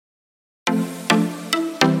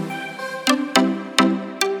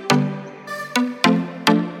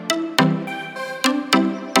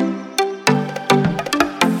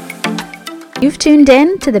You've tuned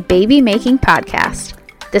in to the Baby Making Podcast.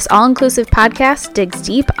 This all-inclusive podcast digs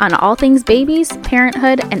deep on all things babies,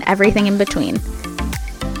 parenthood, and everything in between.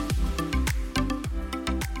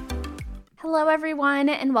 Hello, everyone,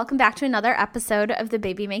 and welcome back to another episode of the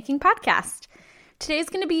Baby Making Podcast. Today's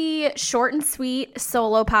going to be short and sweet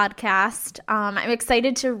solo podcast. I'm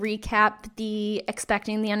excited to recap the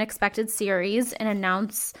Expecting the Unexpected series and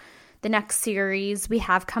announce the next series we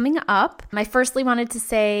have coming up. I firstly wanted to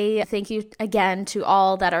say thank you again to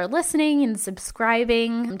all that are listening and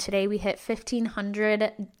subscribing. Today we hit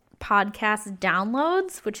 1,500 podcast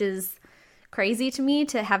downloads, which is crazy to me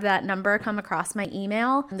to have that number come across my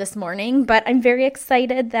email this morning, but I'm very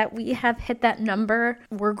excited that we have hit that number.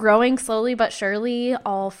 We're growing slowly but surely,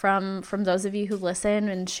 all from those of you who listen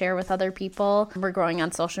and share with other people. We're growing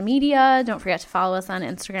on social media. Don't forget to follow us on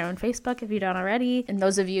Instagram and Facebook if you don't already. And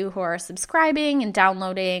those of you who are subscribing and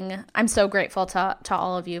downloading, I'm so grateful to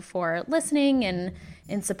all of you for listening and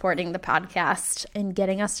in supporting the podcast and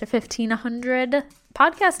getting us to 1,500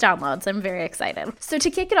 podcast downloads. I'm very excited. So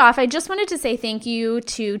to kick it off, I just wanted to say thank you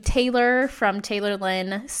to Taylor from Taylor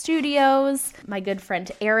Lynn Studios, my good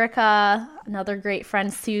friend Erica, another great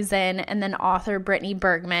friend Susan, and then author Brittany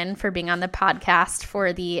Bergman for being on the podcast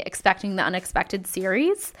for the Expecting the Unexpected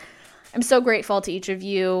series. I'm so grateful to each of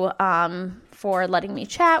you for letting me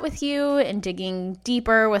chat with you and digging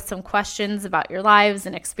deeper with some questions about your lives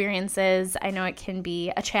and experiences. I know it can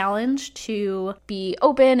be a challenge to be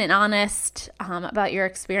open and honest about your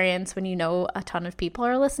experience when you know a ton of people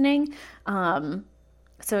are listening.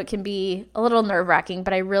 So it can be a little nerve-wracking,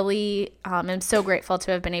 but I really am so grateful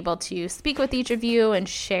to have been able to speak with each of you and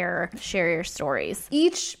share your stories.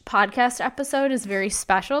 Each podcast episode is very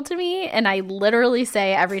special to me, and I literally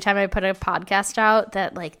say every time I put a podcast out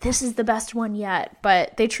that, like, this is the best one yet,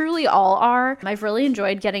 but they truly all are. I've really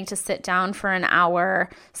enjoyed getting to sit down for an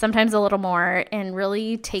hour, sometimes a little more, and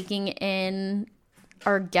really taking in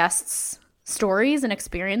our guests' stories and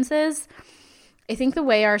experiences. I think the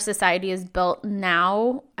way our society is built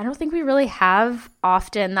now, I don't think we really have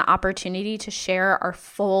often the opportunity to share our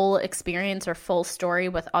full experience or full story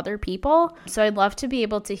with other people. So I'd love to be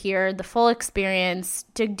able to hear the full experience,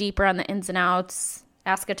 dig deeper on the ins and outs,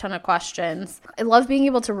 ask a ton of questions. I love being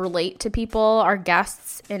able to relate to people, our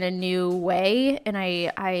guests, in a new way. And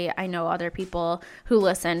I know other people who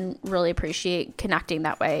listen really appreciate connecting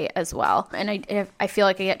that way as well. And I feel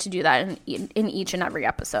like I get to do that in each and every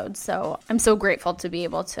episode. So I'm so grateful to be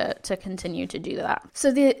able to continue to do that.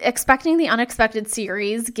 So the Expecting the Unexpected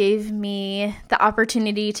series gave me the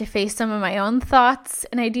opportunity to face some of my own thoughts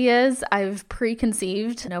and ideas I've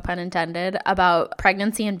preconceived, no pun intended, about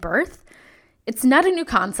pregnancy and birth. It's not a new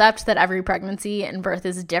concept that every pregnancy and birth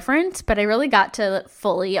is different, but I really got to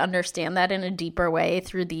fully understand that in a deeper way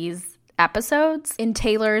through these episodes. In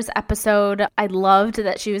Taylor's episode, I loved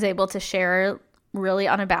that she was able to share really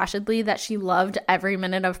unabashedly that she loved every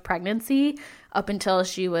minute of pregnancy up until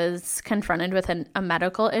she was confronted with a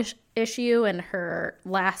medical issue in her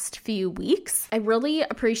last few weeks. I really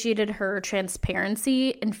appreciated her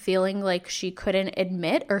transparency and feeling like she couldn't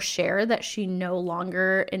admit or share that she no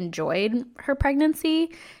longer enjoyed her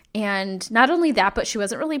pregnancy. And not only that, but she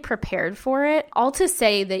wasn't really prepared for it. All to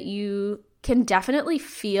say that you can definitely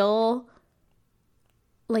feel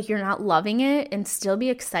like you're not loving it and still be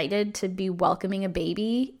excited to be welcoming a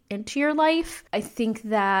baby into your life. I think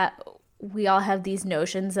that we all have these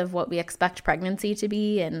notions of what we expect pregnancy to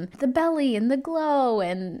be and the belly and the glow,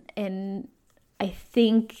 and I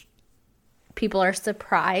think people are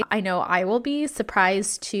surprised. I know I will be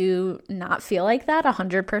surprised to not feel like that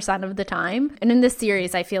 100% of the time. And in this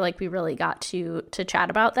series, I feel like we really got to chat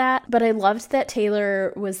about that. But I loved that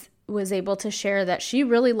Taylor was able to share that she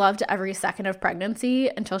really loved every second of pregnancy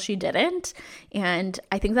until she didn't. And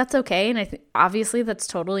I think that's okay. And I think obviously that's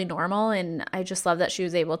totally normal. And I just love that she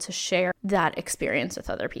was able to share that experience with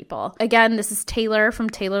other people. Again, this is Taylor from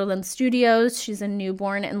Taylor Lynn Studios. She's a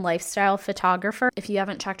newborn and lifestyle photographer. If you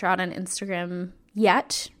haven't checked her out on Instagram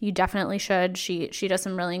yet, you definitely should. She does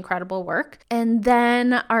some really incredible work. And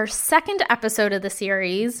then our second episode of the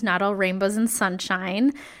series, Not All Rainbows and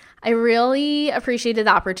Sunshine, I really appreciated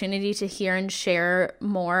the opportunity to hear and share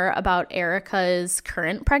more about Erica's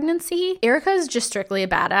current pregnancy. Erica is just strictly a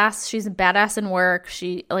badass. She's a badass in work.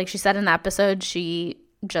 Like she said in the episode, she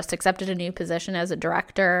just accepted a new position as a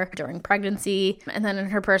director during pregnancy. And then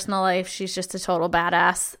in her personal life, she's just a total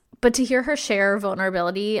badass. But to hear her share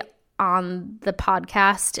vulnerability on the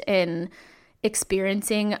podcast and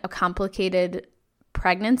experiencing a complicated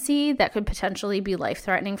pregnancy that could potentially be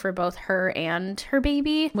life-threatening for both her and her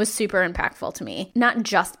baby was super impactful to me. Not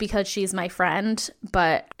just because she's my friend,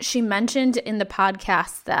 but she mentioned in the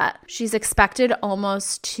podcast that she's expected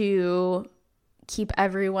almost to keep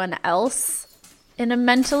everyone else in a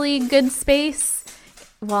mentally good space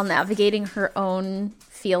while navigating her own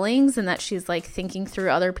feelings, and that she's like thinking through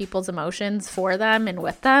other people's emotions for them and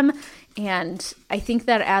with them. And I think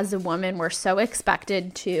that as a woman, we're so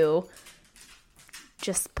expected to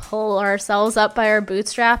just pull ourselves up by our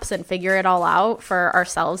bootstraps and figure it all out for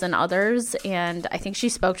ourselves and others. And I think she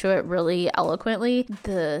spoke to it really eloquently.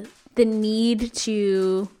 The need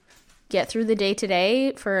to get through the day to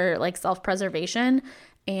day for like self-preservation,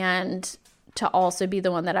 and to also be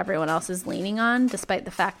the one that everyone else is leaning on, despite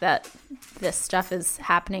the fact that this stuff is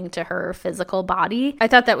happening to her physical body. I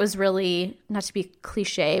thought that was really, not to be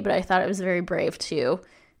cliche, but I thought it was very brave to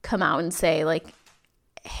come out and say like,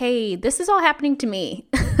 hey, this is all happening to me.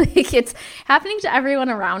 Like, it's happening to everyone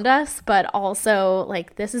around us, but also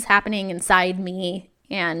like this is happening inside me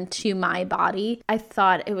and to my body. I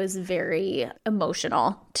thought it was very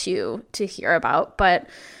emotional to hear about, but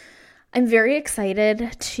I'm very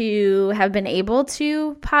excited to have been able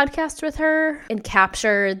to podcast with her and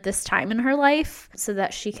capture this time in her life so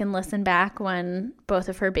that she can listen back when both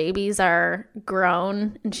of her babies are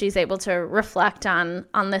grown and she's able to reflect on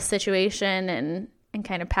this situation and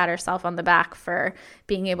kind of pat herself on the back for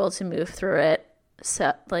being able to move through it.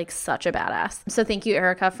 So like such a badass. So thank you,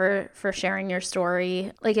 Erica, for sharing your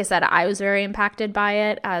story. Like I said, I was very impacted by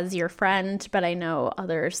it as your friend, but I know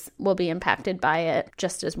others will be impacted by it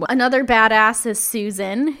just as well. Another badass is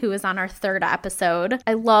Susan, who is on our 3rd episode.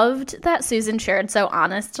 I loved that Susan shared so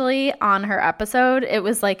honestly on her episode. It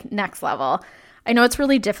was like next level. I know it's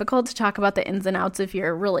really difficult to talk about the ins and outs of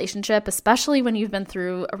your relationship, especially when you've been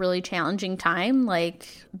through a really challenging time, like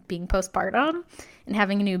being postpartum and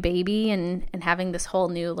having a new baby and having this whole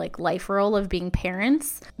new like life role of being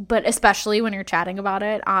parents. But especially when you're chatting about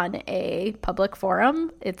it on a public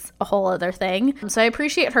forum, it's a whole other thing. So I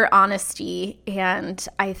appreciate her honesty, and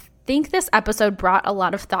I think this episode brought a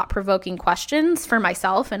lot of thought-provoking questions for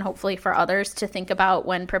myself and hopefully for others to think about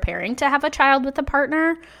when preparing to have a child with a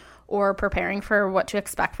partner or preparing for what to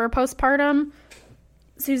expect for postpartum.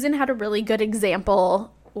 Susan had a really good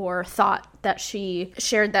example or thought that she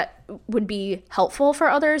shared that would be helpful for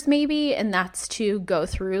others maybe, and that's to go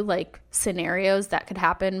through like scenarios that could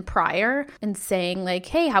happen prior and saying like,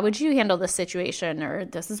 hey, how would you handle this situation? Or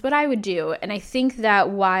this is what I would do. And I think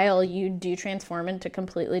that while you do transform into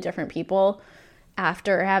completely different people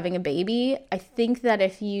after having a baby, I think that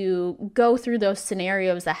if you go through those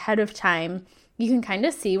scenarios ahead of time, you can kind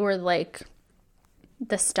of see where like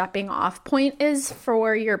the stepping off point is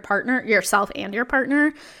for your partner, yourself and your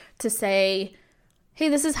partner, to say, hey,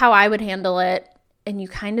 this is how I would handle it. And you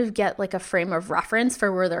kind of get like a frame of reference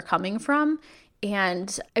for where they're coming from.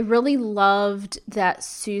 And I really loved that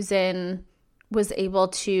Susan was able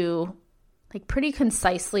to like pretty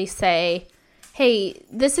concisely say, hey,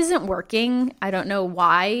 this isn't working. I don't know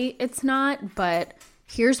why it's not, but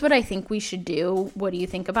here's what I think we should do. What do you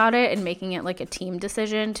think about it? And making it like a team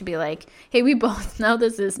decision to be like, hey, we both know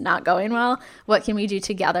this is not going well. What can we do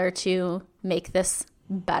together to make this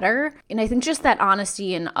better? And I think just that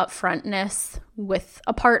honesty and upfrontness with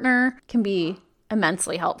a partner can be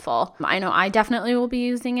immensely helpful. I know I definitely will be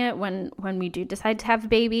using it when we do decide to have a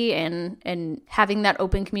baby, and having that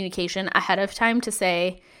open communication ahead of time to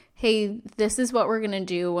say, hey, this is what we're going to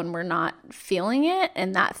do when we're not feeling it.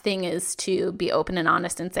 And that thing is to be open and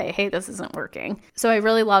honest and say, hey, this isn't working. So I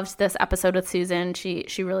really loved this episode with Susan. She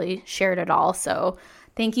really shared it all. So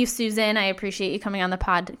thank you, Susan. I appreciate you coming on the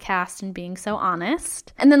podcast and being so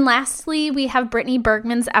honest. And then lastly, we have Brittany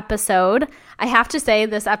Bergman's episode. I have to say,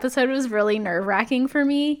 this episode was really nerve-wracking for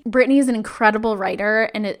me. Brittany is an incredible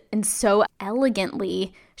writer and so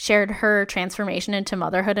elegantly shared her transformation into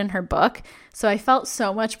motherhood in her book. So I felt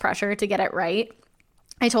so much pressure to get it right.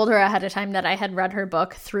 I told her ahead of time that I had read her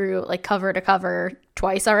book through like cover to cover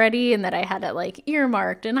twice already, and that I had it like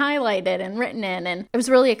earmarked and highlighted and written in. And I was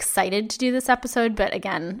really excited to do this episode, but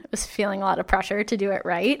again, I was feeling a lot of pressure to do it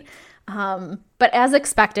right. But as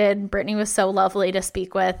expected, Brittany was so lovely to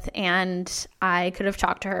speak with, and I could have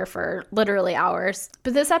talked to her for literally hours.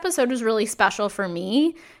 But this episode was really special for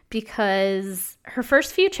me because her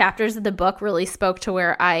first few chapters of the book really spoke to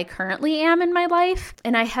where I currently am in my life.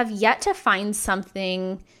 And I have yet to find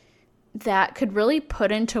something that could really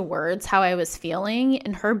put into words how I was feeling.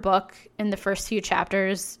 And her book in the first few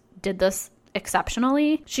chapters did this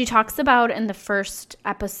exceptionally. She talks about in the first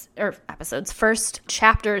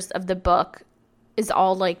chapters of the book is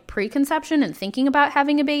all like preconception and thinking about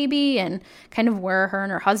having a baby and kind of where her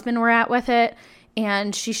and her husband were at with it.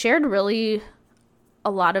 And she shared really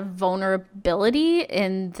a lot of vulnerability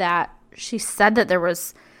in that she said that there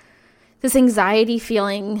was this anxiety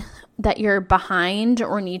feeling that you're behind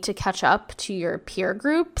or need to catch up to your peer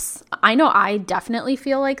groups. I know I definitely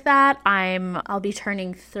feel like that. I'll be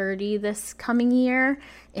turning 30 this coming year,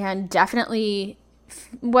 and definitely,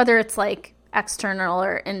 whether it's like external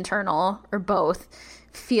or internal or both,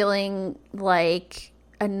 feeling like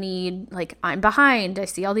a need, like I'm behind. I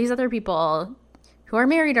see all these other people who are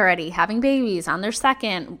married already, having babies on their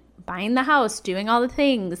second, buying the house, doing all the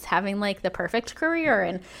things, having like the perfect career.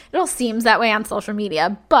 And it all seems that way on social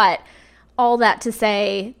media. But all that to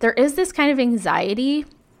say, there is this kind of anxiety.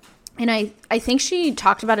 And I think she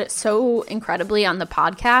talked about it so incredibly on the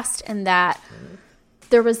podcast, and that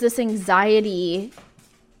there was this anxiety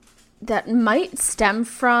that might stem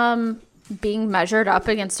from being measured up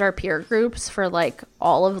against our peer groups for like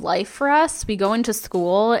all of life for us. We go into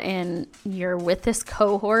school and you're with this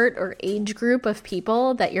cohort or age group of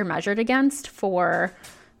people that you're measured against for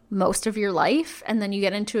most of your life. And then you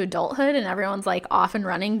get into adulthood and everyone's like off and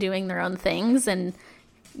running, doing their own things, and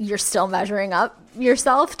you're still measuring up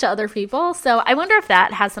yourself to other people. So I wonder if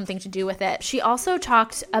that has something to do with it. She also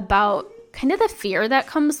talked about kind of the fear that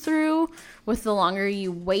comes through with the longer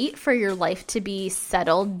you wait for your life to be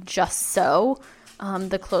settled just so.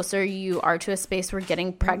 The closer you are to a space where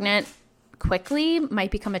getting pregnant quickly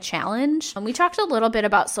might become a challenge. And we talked a little bit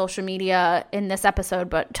about social media in this episode,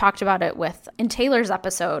 but talked about it in Taylor's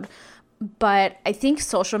episode. But I think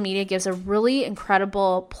social media gives a really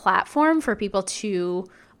incredible platform for people to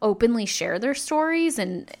openly share their stories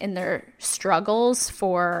and their struggles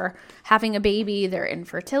for having a baby, their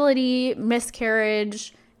infertility,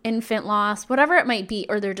 miscarriage, infant loss, whatever it might be,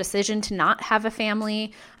 or their decision to not have a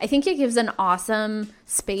family. I think it gives an awesome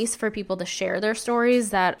space for people to share their stories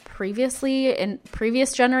that previously, in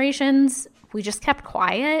previous generations, we just kept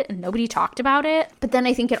quiet and nobody talked about it. But then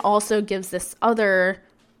I think it also gives this other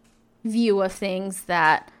view of things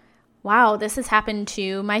that, wow, this has happened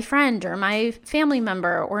to my friend or my family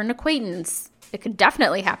member or an acquaintance. It could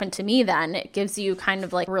definitely happen to me then. It gives you kind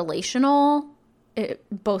of like relational,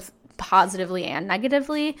 both positively and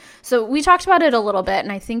negatively. So we talked about it a little bit,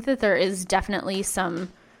 and I think that there is definitely some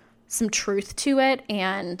truth to it.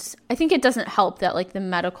 And I think it doesn't help that like the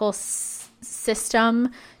medical system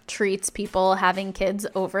treats people having kids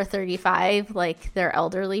over 35 like they're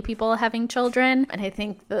elderly people having children. And I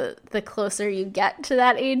think the closer you get to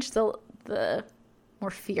that age, the more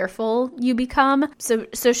fearful you become. So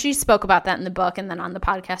she spoke about that in the book and then on the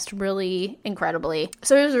podcast really incredibly.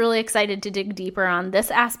 So I was really excited to dig deeper on this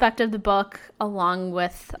aspect of the book, along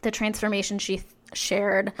with the transformation she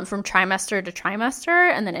shared from trimester to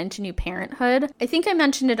trimester and then into new parenthood. I think I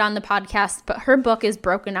mentioned it on the podcast, but her book is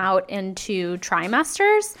broken out into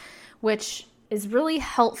trimesters, which is really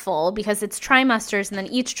helpful because it's trimesters, and then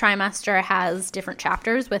each trimester has different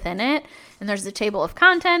chapters within it, and there's a table of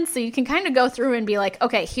contents, so you can kind of go through and be like,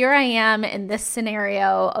 okay, here I am in this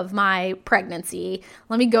scenario of my pregnancy.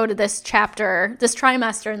 Let me go to this chapter, this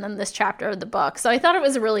trimester, and then this chapter of the book. So I thought it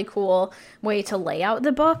was a really cool way to lay out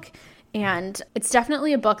the book, and it's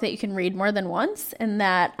definitely a book that you can read more than once, and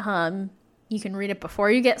that you can read it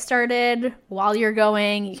before you get started, while you're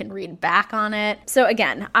going, you can read back on it. So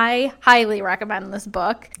again, I highly recommend this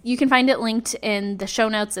book. You can find it linked in the show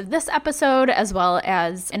notes of this episode, as well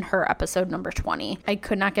as in her episode number 20. I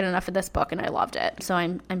could not get enough of this book and I loved it. So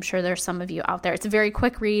I'm sure there's some of you out there. It's a very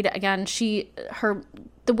quick read. Again,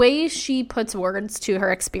 the way she puts words to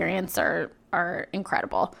her experience are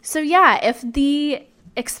incredible. So yeah, if the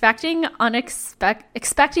Expecting the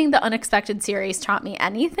Unexpected series taught me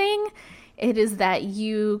anything, it is that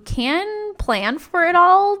you can plan for it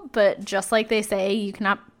all, but just like they say, you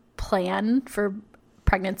cannot plan for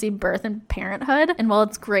pregnancy, birth, and parenthood. And while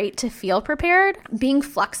it's great to feel prepared, being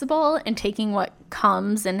flexible and taking what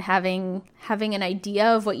comes and having an idea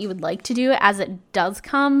of what you would like to do as it does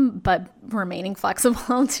come, but remaining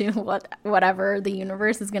flexible to whatever the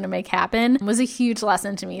universe is going to make happen, was a huge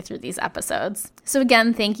lesson to me through these episodes. So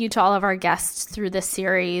again, thank you to all of our guests through this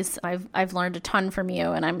series. I've learned a ton from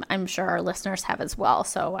you, and I'm sure our listeners have as well.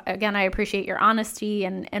 So again, I appreciate your honesty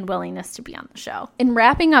and willingness to be on the show. In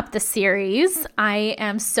wrapping up the series, I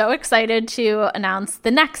am so excited to announce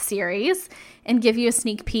the next series and give you a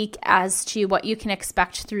sneak peek as to what you can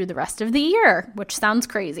expect through the rest of the year, which sounds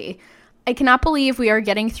crazy. I cannot believe we are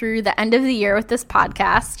getting through the end of the year with this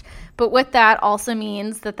podcast, But with that also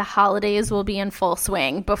means that the holidays will be in full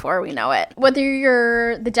swing before we know it. Whether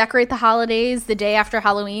you're the decorate the holidays the day after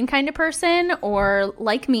Halloween kind of person, or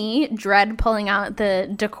like me, dread pulling out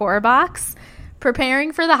the decor box,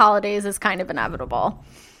 preparing for the holidays is kind of inevitable.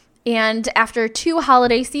 And after 2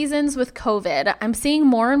 holiday seasons with COVID, I'm seeing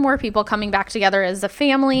more and more people coming back together as a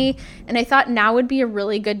family, and I thought now would be a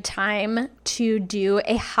really good time to do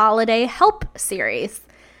a holiday help series.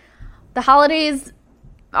 The holidays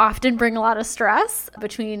often bring a lot of stress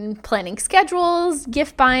between planning schedules,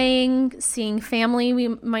 gift buying, seeing family we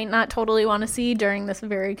might not totally want to see during this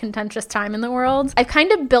very contentious time in the world. I've kind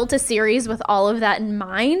of built a series with all of that in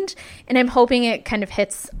mind, and I'm hoping it kind of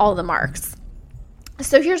hits all the marks.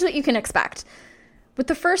 So here's what you can expect. With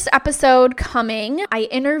the first episode coming, I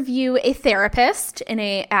interview a therapist in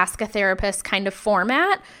a Ask a Therapist kind of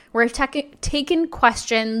format where I've taken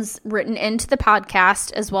questions written into the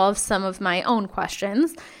podcast as well as some of my own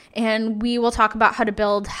questions. And we will talk about how to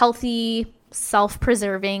build healthy,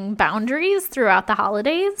 self-preserving boundaries throughout the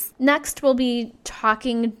holidays. Next, we'll be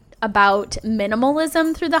talking about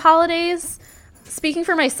minimalism through the holidays. Speaking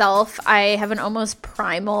for myself, I have an almost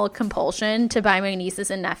primal compulsion to buy my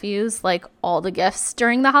nieces and nephews like all the gifts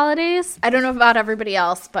during the holidays. I don't know about everybody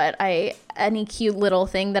else, but any cute little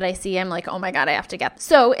thing that I see, I'm like, oh my God, I have to get.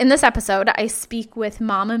 So in this episode, I speak with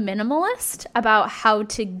Mama Minimalist about how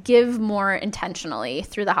to give more intentionally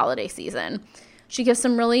through the holiday season. She gives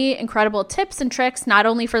some really incredible tips and tricks, not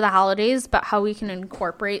only for the holidays, but how we can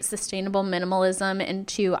incorporate sustainable minimalism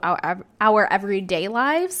into our everyday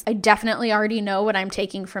lives. I definitely already know what I'm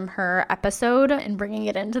taking from her episode and bringing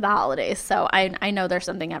it into the holidays. So I know there's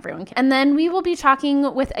something everyone can. And then we will be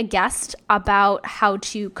talking with a guest about how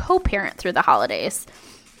to co-parent through the holidays.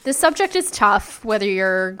 This subject is tough, whether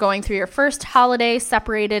you're going through your first holiday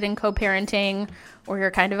separated and co-parenting, or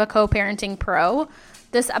you're kind of a co-parenting pro.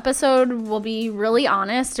 This episode will be really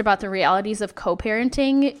honest about the realities of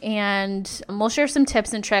co-parenting, and we'll share some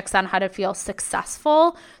tips and tricks on how to feel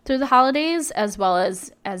successful through the holidays as well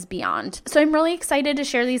as beyond. So I'm really excited to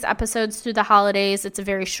share these episodes through the holidays. It's a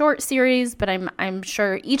very short series, but I'm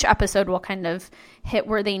sure each episode will kind of hit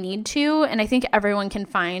where they need to, and I think everyone can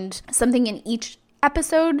find something in each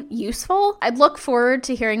episode useful. I'd look forward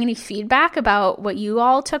to hearing any feedback about what you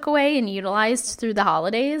all took away and utilized through the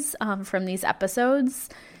holidays from these episodes.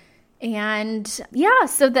 And yeah,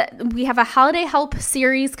 so that we have a holiday help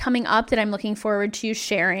series coming up that I'm looking forward to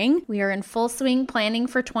sharing. We are in full swing planning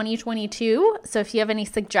for 2022. So if you have any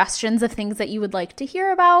suggestions of things that you would like to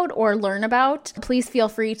hear about or learn about, please feel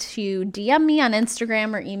free to DM me on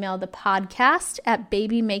Instagram or email the podcast at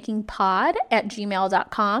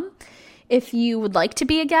babymakingpod@gmail.com. If you would like to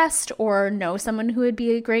be a guest or know someone who would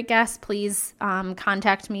be a great guest, please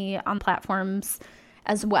contact me on platforms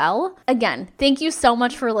as well. Again, thank you so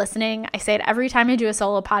much for listening. I say it every time I do a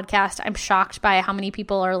solo podcast. I'm shocked by how many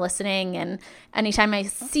people are listening. And anytime I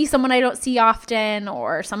see someone I don't see often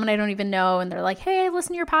or someone I don't even know and they're like, hey,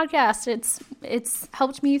 listen to your podcast. It's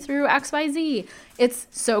helped me through XYZ. It's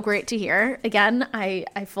so great to hear. Again, I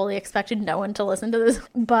fully expected no one to listen to this,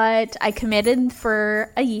 but I committed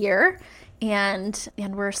for a year. And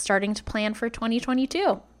we're starting to plan for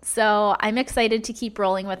 2022. So I'm excited to keep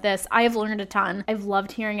rolling with this. I have learned a ton. I've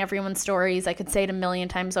loved hearing everyone's stories. I could say it a million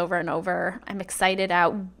times over and over. I'm excited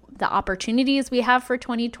at the opportunities we have for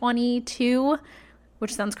 2022,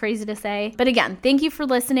 which sounds crazy to say. But again, thank you for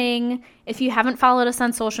listening. If you haven't followed us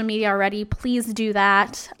on social media already, please do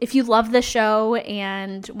that. If you love the show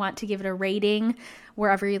and want to give it a rating,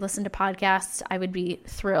 wherever you listen to podcasts, I would be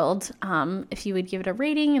thrilled if you would give it a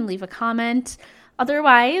rating and leave a comment.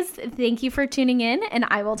 Otherwise, thank you for tuning in, and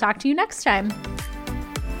I will talk to you next time.